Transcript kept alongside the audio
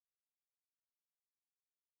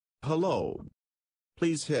Hello.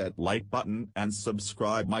 Please hit like button and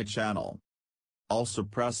subscribe my channel. Also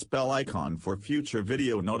press bell icon for future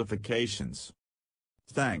video notifications.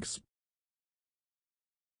 Thanks.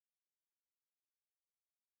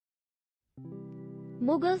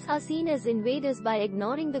 Mughals are seen as invaders by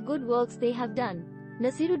ignoring the good works they have done.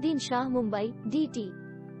 Naseeruddin Shah Mumbai, DT.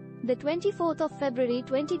 The 24th of February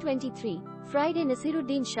 2023, Friday.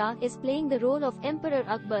 Naseeruddin Shah is playing the role of Emperor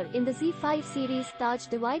Akbar in the Z5 series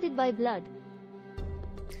Taj-Divided by Blood.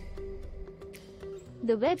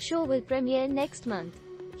 The web show will premiere next month.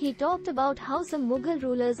 He talked about how some Mughal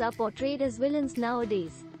rulers are portrayed as villains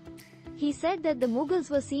nowadays. He said that the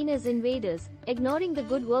Mughals were seen as invaders, ignoring the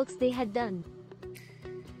good works they had done.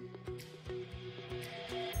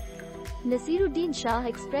 Naseeruddin Shah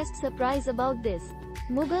expressed surprise about this.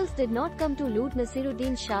 Mughals did not come to loot.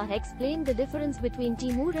 Naseeruddin Shah explained the difference between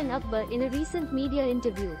Timur and Akbar in a recent media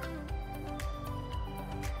interview.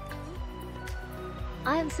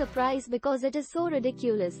 "I am surprised because it is so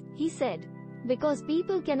ridiculous," he said. "Because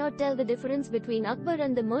people cannot tell the difference between Akbar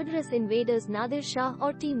and the murderous invaders Nadir Shah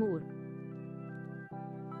or Timur.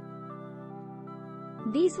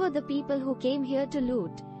 These were the people who came here to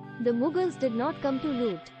loot. The Mughals did not come to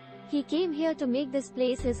loot. He came here to make this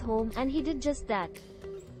place his home, and he did just that.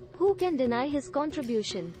 Who can deny his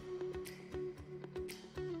contribution?"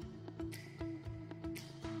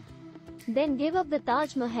 Then give up the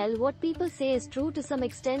Taj Mahal. What people say is true to some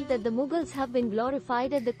extent, that the Mughals have been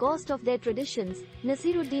glorified at the cost of their traditions,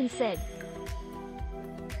 Naseeruddin said.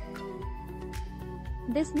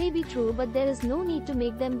 This may be true, but there is no need to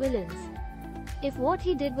make them villains. If what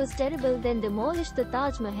he did was terrible, then demolish the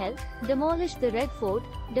Taj Mahal, demolish the Red Fort,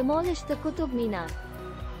 demolish the Qutub Minar.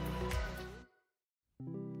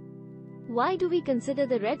 Why do we consider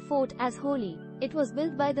the Red Fort as holy? It was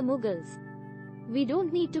built by the Mughals. We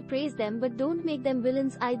don't need to praise them, but don't make them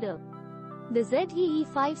villains either. The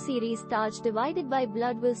ZEE5 series Taj-Divided by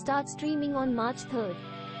Blood will start streaming on March 3rd.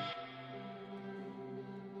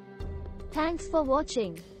 Thanks for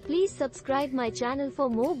watching. Please subscribe my channel for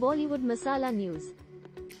more Bollywood Masala news.